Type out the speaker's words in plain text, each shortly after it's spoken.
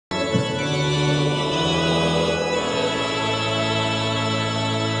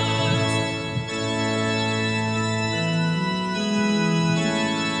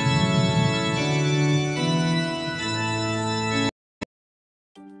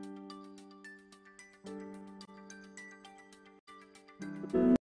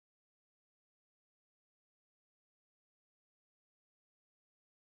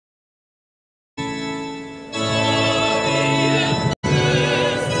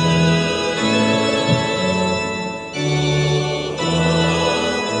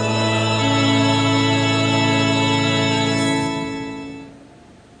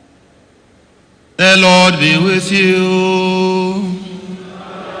Lord be with you.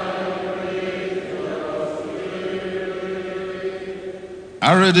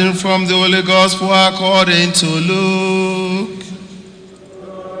 A reading from the Holy Gospel according to Luke.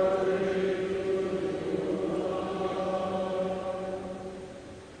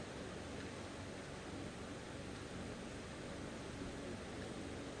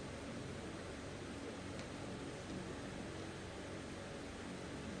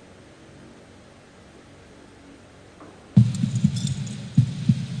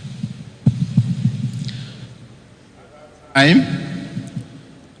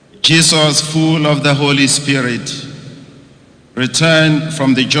 Jesus, full of the Holy Spirit, returned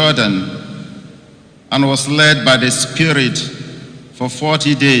from the Jordan and was led by the Spirit for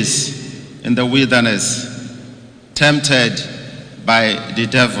 40 days in the wilderness, tempted by the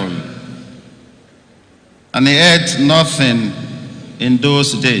devil. And he ate nothing in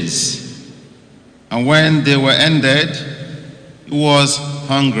those days. And when they were ended, he was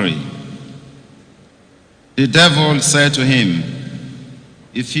hungry. The devil said to him,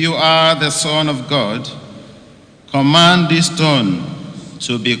 "If you are the Son of God, command this stone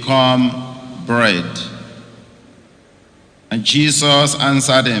to become bread." And Jesus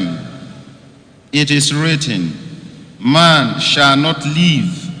answered him, "It is written, man shall not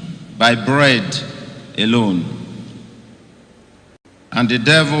live by bread alone." And the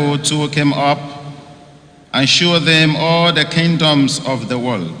devil took him up and showed them all the kingdoms of the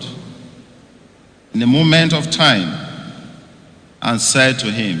world in a moment of time, and said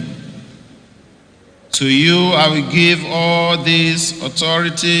to him, "To you I will give all this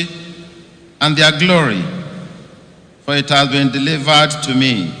authority and their glory, for it has been delivered to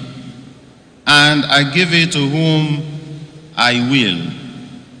me, and I give it to whom I will.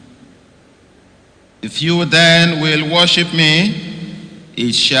 If you then will worship me,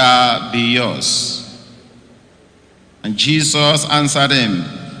 it shall be yours." And Jesus answered him,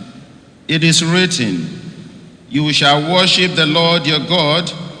 "It is written, you shall worship the Lord your God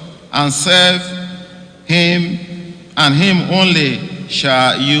and serve him, and him only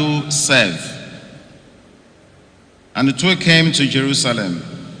shall you serve." And he took him to Jerusalem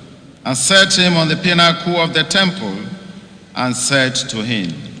and set him on the pinnacle of the temple and said to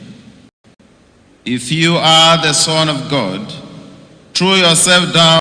him, "If you are the Son of God, throw yourself down